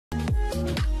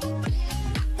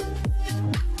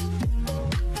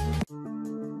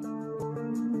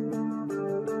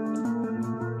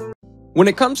When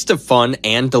it comes to fun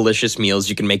and delicious meals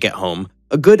you can make at home,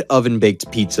 a good oven-baked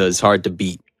pizza is hard to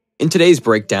beat. In today's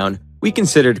breakdown, we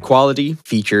considered quality,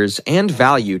 features, and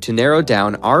value to narrow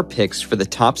down our picks for the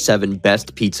top 7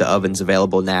 best pizza ovens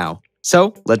available now.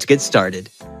 So, let's get started.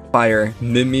 Onlyfire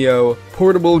Mimiuo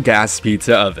Portable Gas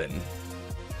Pizza Oven.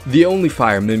 The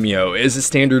Onlyfire Mimiuo is a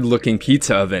standard-looking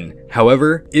pizza oven,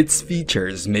 however, its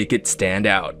features make it stand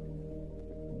out.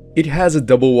 It has a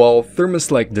double-wall,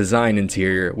 thermos-like design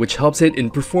interior which helps it in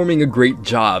performing a great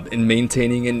job in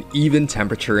maintaining an even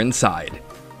temperature inside.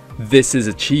 This is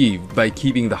achieved by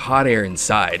keeping the hot air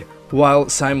inside, while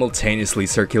simultaneously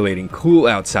circulating cool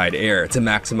outside air to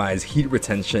maximize heat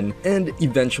retention and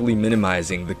eventually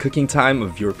minimizing the cooking time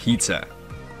of your pizza.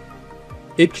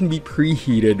 It can be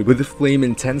preheated with a flame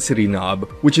intensity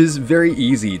knob, which is very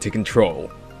easy to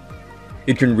control.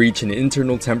 It can reach an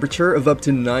internal temperature of up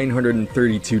to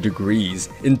 932 degrees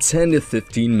in 10 to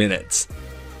 15 minutes.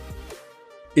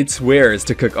 It swears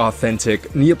to cook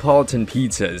authentic Neapolitan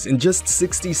pizzas in just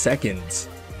 60 seconds.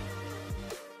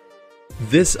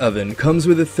 This oven comes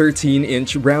with a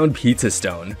 13-inch round pizza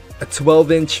stone, a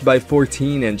 12-inch by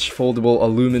 14-inch foldable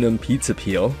aluminum pizza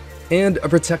peel, and a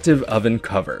protective oven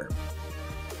cover.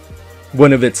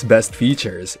 One of its best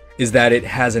features is that it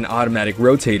has an automatic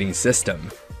rotating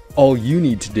system. All you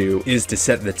need to do is to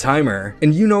set the timer,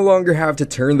 and you no longer have to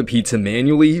turn the pizza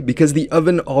manually because the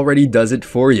oven already does it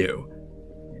for you.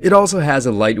 It also has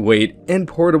a lightweight and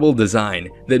portable design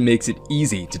that makes it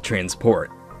easy to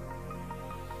transport.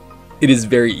 It is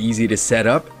very easy to set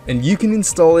up, and you can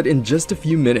install it in just a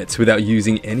few minutes without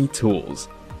using any tools.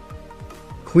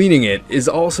 Cleaning it is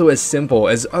also as simple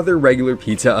as other regular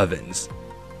pizza ovens.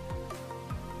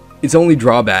 Its only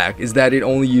drawback is that it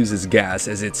only uses gas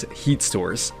as its heat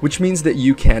source, which means that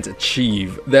you can't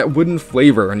achieve that wooden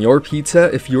flavor on your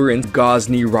pizza if you're in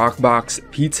Gozney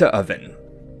ROCCBOX pizza oven.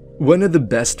 One of the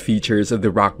best features of the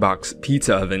ROCCBOX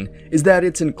pizza oven is that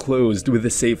it's enclosed with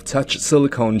a safe touch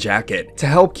silicone jacket to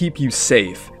help keep you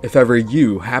safe if ever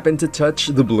you happen to touch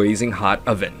the blazing hot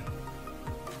oven.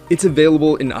 It's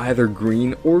available in either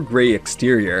green or gray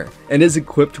exterior and is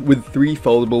equipped with 3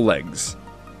 foldable legs.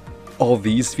 All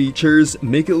these features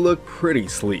make it look pretty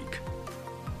sleek.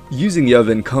 Using the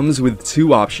oven comes with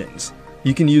 2 options.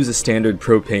 You can use a standard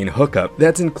propane hookup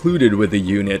that's included with the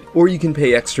unit, or you can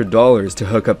pay extra dollars to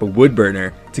hook up a wood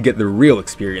burner to get the real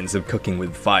experience of cooking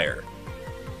with fire.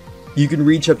 You can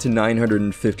reach up to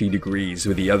 950 degrees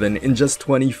with the oven in just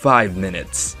 25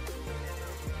 minutes.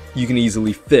 You can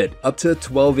easily fit up to a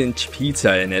 12-inch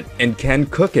pizza in it and can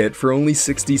cook it for only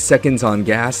 60 seconds on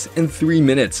gas and 3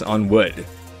 minutes on wood.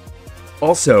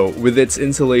 Also, with its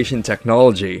insulation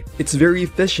technology, it's very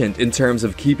efficient in terms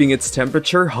of keeping its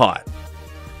temperature hot.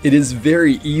 It is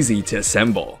very easy to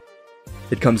assemble.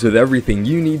 It comes with everything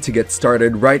you need to get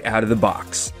started right out of the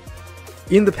box.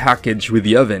 In the package with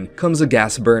the oven comes a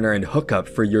gas burner and hookup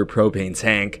for your propane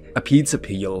tank, a pizza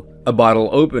peel, a bottle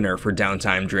opener for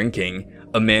downtime drinking,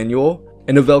 a manual,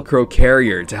 and a Velcro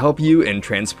carrier to help you in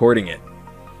transporting it.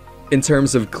 In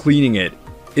terms of cleaning it,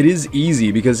 it is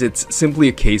easy because it's simply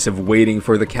a case of waiting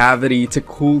for the cavity to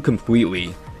cool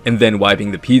completely, and then wiping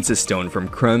the pizza stone from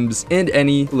crumbs and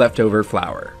any leftover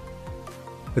flour.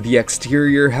 The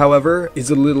exterior, however,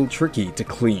 is a little tricky to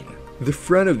clean. The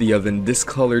front of the oven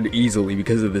discolored easily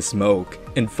because of the smoke,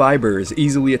 and fibers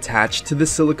easily attached to the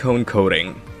silicone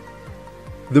coating.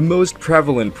 The most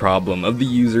prevalent problem of the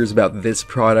users about this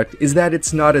product is that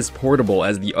it's not as portable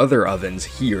as the other ovens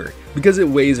here because it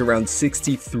weighs around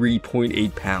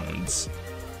 63.8 pounds.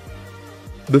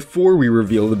 Before we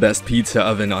reveal the best pizza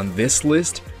oven on this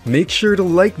list, make sure to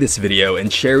like this video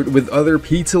and share it with other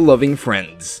pizza-loving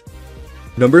friends.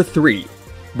 Number 3.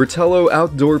 Bertello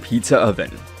Outdoor Pizza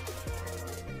Oven.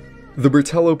 The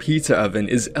Bertello Pizza Oven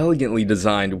is elegantly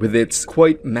designed with its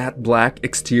quite matte black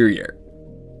exterior.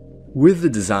 With the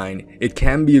design, it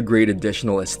can be a great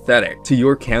additional aesthetic to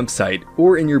your campsite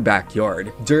or in your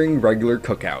backyard during regular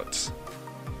cookouts.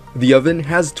 The oven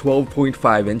has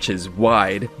 12.5 inches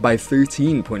wide by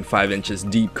 13.5 inches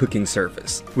deep cooking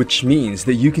surface, which means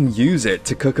that you can use it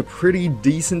to cook a pretty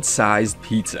decent sized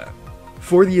pizza.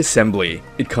 For the assembly,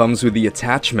 it comes with the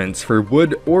attachments for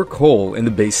wood or coal in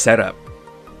the base setup.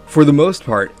 For the most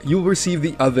part, you'll receive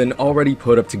the oven already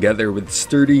put up together with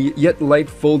sturdy yet light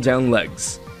fold-down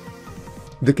legs.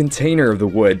 The container of the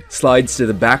wood slides to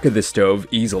the back of the stove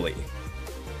easily.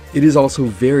 It is also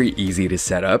very easy to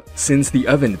set up since the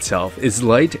oven itself is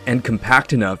light and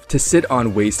compact enough to sit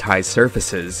on waist-high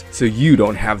surfaces, so you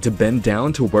don't have to bend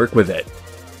down to work with it.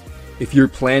 If you're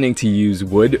planning to use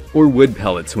wood or wood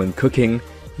pellets when cooking,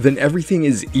 then everything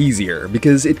is easier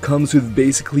because it comes with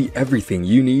basically everything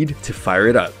you need to fire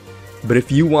it up. But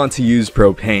if you want to use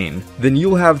propane, then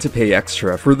you'll have to pay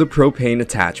extra for the propane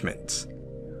attachments.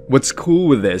 What's cool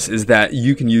with this is that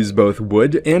you can use both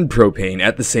wood and propane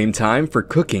at the same time for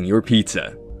cooking your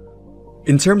pizza.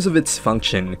 In terms of its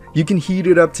function, you can heat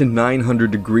it up to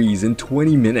 900 degrees in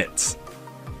 20 minutes.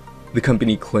 The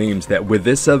company claims that with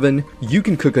this oven, you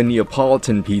can cook a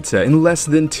Neapolitan pizza in less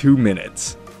than 2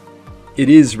 minutes. It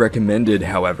is recommended,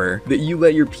 however, that you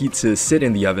let your pizza sit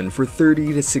in the oven for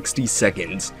 30 to 60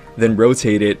 seconds, then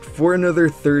rotate it for another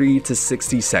 30 to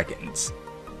 60 seconds.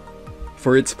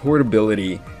 For its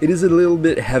portability, it is a little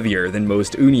bit heavier than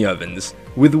most ooni ovens,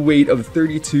 with a weight of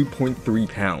 32.3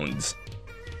 pounds.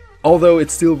 Although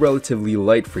it's still relatively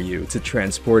light for you to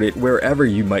transport it wherever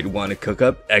you might want to cook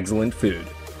up excellent food.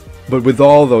 But with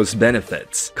all those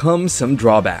benefits come some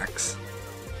drawbacks.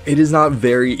 It is not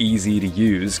very easy to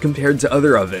use compared to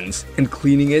other ovens, and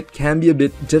cleaning it can be a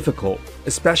bit difficult,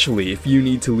 especially if you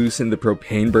need to loosen the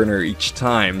propane burner each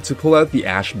time to pull out the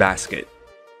ash basket.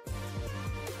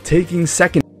 Taking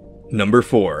second. Number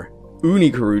 4.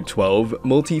 Karu 12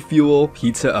 Multi-Fuel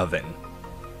Pizza Oven.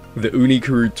 The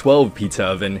Karu 12 pizza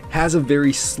oven has a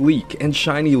very sleek and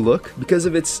shiny look because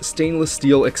of its stainless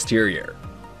steel exterior.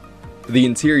 The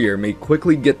interior may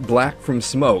quickly get black from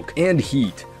smoke and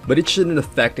heat, but it shouldn't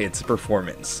affect its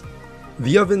performance.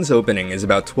 The oven's opening is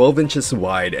about 12 inches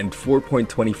wide and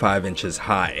 4.25 inches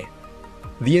high.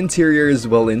 The interior is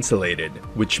well insulated,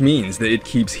 which means that it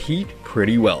keeps heat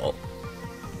pretty well.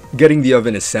 Getting the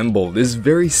oven assembled is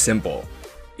very simple.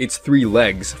 Its 3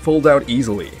 legs fold out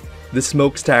easily, the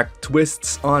smokestack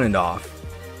twists on and off,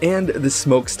 and the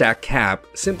smokestack cap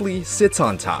simply sits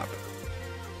on top.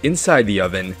 Inside the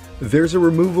oven, there's a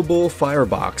removable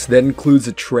firebox that includes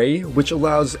a tray which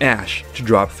allows ash to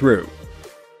drop through.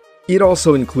 It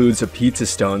also includes a pizza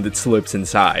stone that slips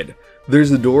inside.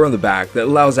 There's a door on the back that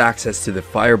allows access to the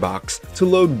firebox to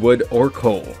load wood or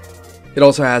coal. It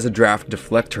also has a draft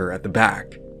deflector at the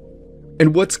back.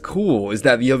 And what's cool is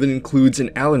that the oven includes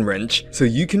an Allen wrench, so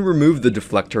you can remove the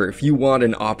deflector if you want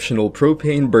an optional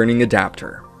propane burning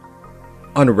adapter.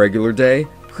 On a regular day,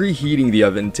 preheating the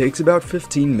oven takes about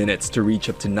 15 minutes to reach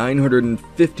up to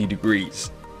 950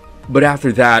 degrees. But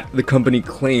after that, the company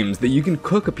claims that you can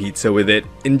cook a pizza with it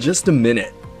in just a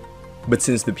minute. But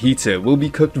since the pizza will be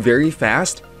cooked very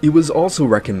fast, it was also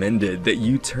recommended that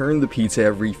you turn the pizza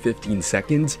every 15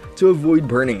 seconds to avoid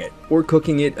burning it or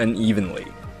cooking it unevenly.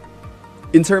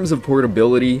 In terms of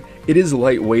portability, it is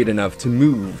lightweight enough to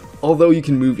move, although you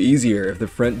can move easier if the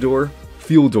front door,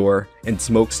 fuel door, and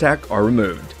smokestack are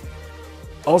removed.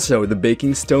 Also, the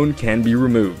baking stone can be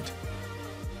removed.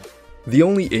 The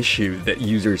only issue that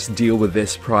users deal with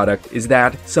this product is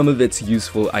that some of its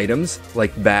useful items,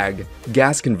 like bag,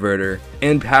 gas converter,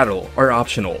 and paddle, are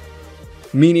optional,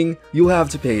 meaning you'll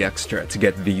have to pay extra to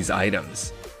get these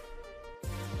items.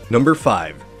 Number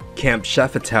 5. Camp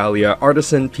Chef Italia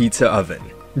Artisan Pizza Oven.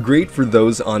 Great for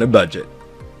those on a budget.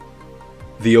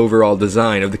 The overall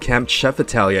design of the Camp Chef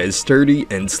Italia is sturdy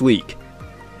and sleek.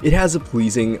 It has a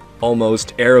pleasing,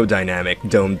 almost aerodynamic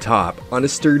domed top on a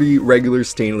sturdy, regular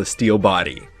stainless steel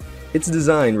body. Its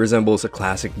design resembles a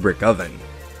classic brick oven.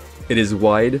 It is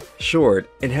wide, short,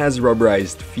 and has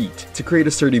rubberized feet to create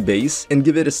a sturdy base and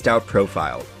give it a stout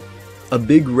profile. A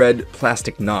big red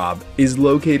plastic knob is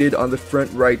located on the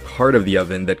front right part of the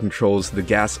oven that controls the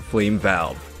gas flame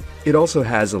valve. It also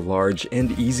has a large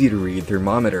and easy-to-read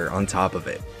thermometer on top of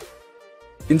it.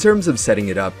 In terms of setting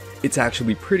it up, it's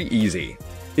actually pretty easy.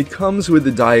 It comes with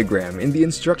a diagram in the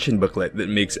instruction booklet that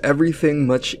makes everything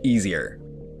much easier.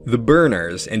 The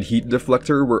burners and heat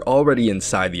deflector were already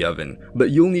inside the oven, but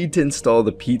you'll need to install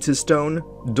the pizza stone,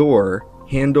 door,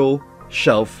 handle,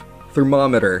 shelf,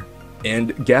 thermometer,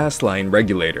 and gas line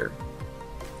regulator.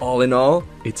 All in all,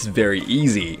 it's very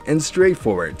easy and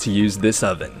straightforward to use this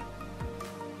oven.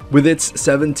 With its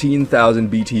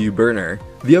 17,000 BTU burner,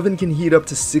 the oven can heat up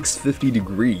to 650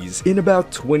 degrees in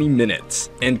about 20 minutes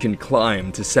and can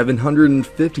climb to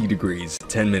 750 degrees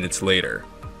 10 minutes later.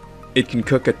 It can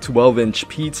cook a 12-inch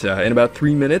pizza in about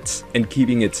 3 minutes, and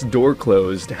keeping its door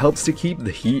closed helps to keep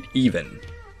the heat even.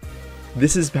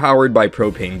 This is powered by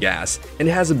propane gas and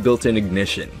has a built-in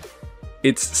ignition.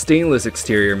 Its stainless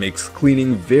exterior makes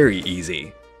cleaning very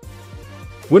easy.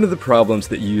 One of the problems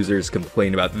that users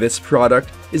complain about this product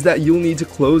is that you'll need to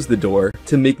close the door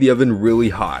to make the oven really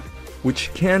hot,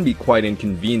 which can be quite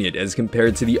inconvenient as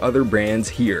compared to the other brands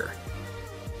here.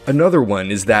 Another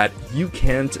one is that you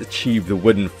can't achieve the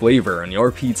wooden flavor on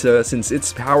your pizza since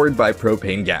it's powered by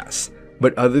propane gas.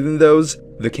 But other than those,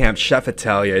 the Camp Chef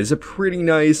Italia is a pretty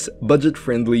nice,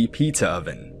 budget-friendly pizza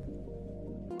oven.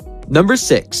 Number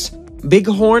 6.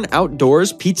 Bighorn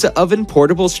Outdoors Pizza Oven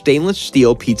Portable Stainless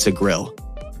Steel Pizza Grill.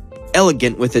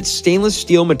 Elegant with its stainless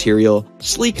steel material,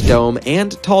 sleek dome,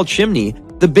 and tall chimney,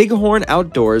 the Bighorn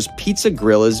Outdoors Pizza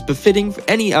Grill is befitting for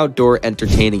any outdoor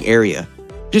entertaining area.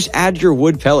 Just add your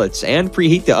wood pellets and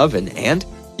preheat the oven, and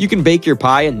you can bake your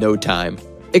pie in no time.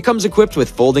 It comes equipped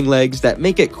with folding legs that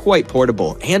make it quite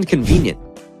portable and convenient.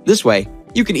 This way,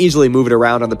 you can easily move it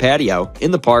around on the patio,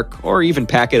 in the park, or even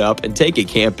pack it up and take it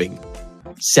camping.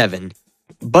 7.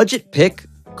 Budget Pick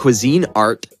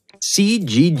Cuisinart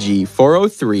CGG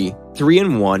 403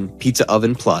 3-in-1 Pizza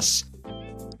Oven Plus.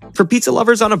 For pizza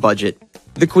lovers on a budget,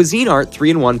 the Cuisinart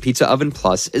 3-in-1 Pizza Oven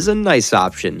Plus is a nice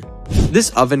option.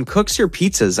 This oven cooks your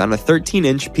pizzas on a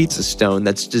 13-inch pizza stone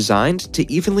that's designed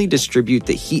to evenly distribute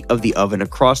the heat of the oven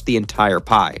across the entire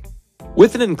pie.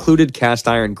 With an included cast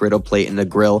iron griddle plate and a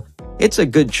grill, it's a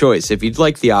good choice if you'd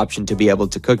like the option to be able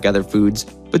to cook other foods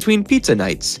between pizza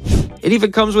nights. It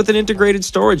even comes with an integrated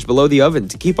storage below the oven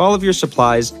to keep all of your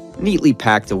supplies neatly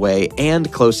packed away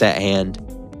and close at hand.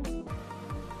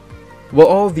 While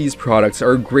all of these products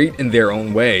are great in their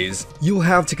own ways, you'll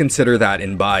have to consider that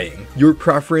in buying. Your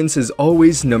preference is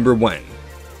always number one.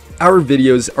 Our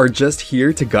videos are just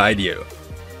here to guide you.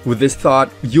 With this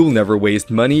thought, you'll never waste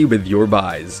money with your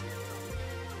buys.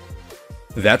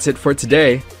 That's it for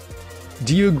today.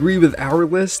 Do you agree with our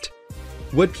list?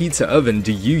 What pizza oven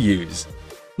do you use?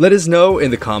 Let us know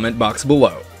in the comment box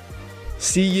below.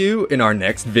 See you in our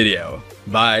next video.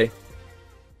 Bye!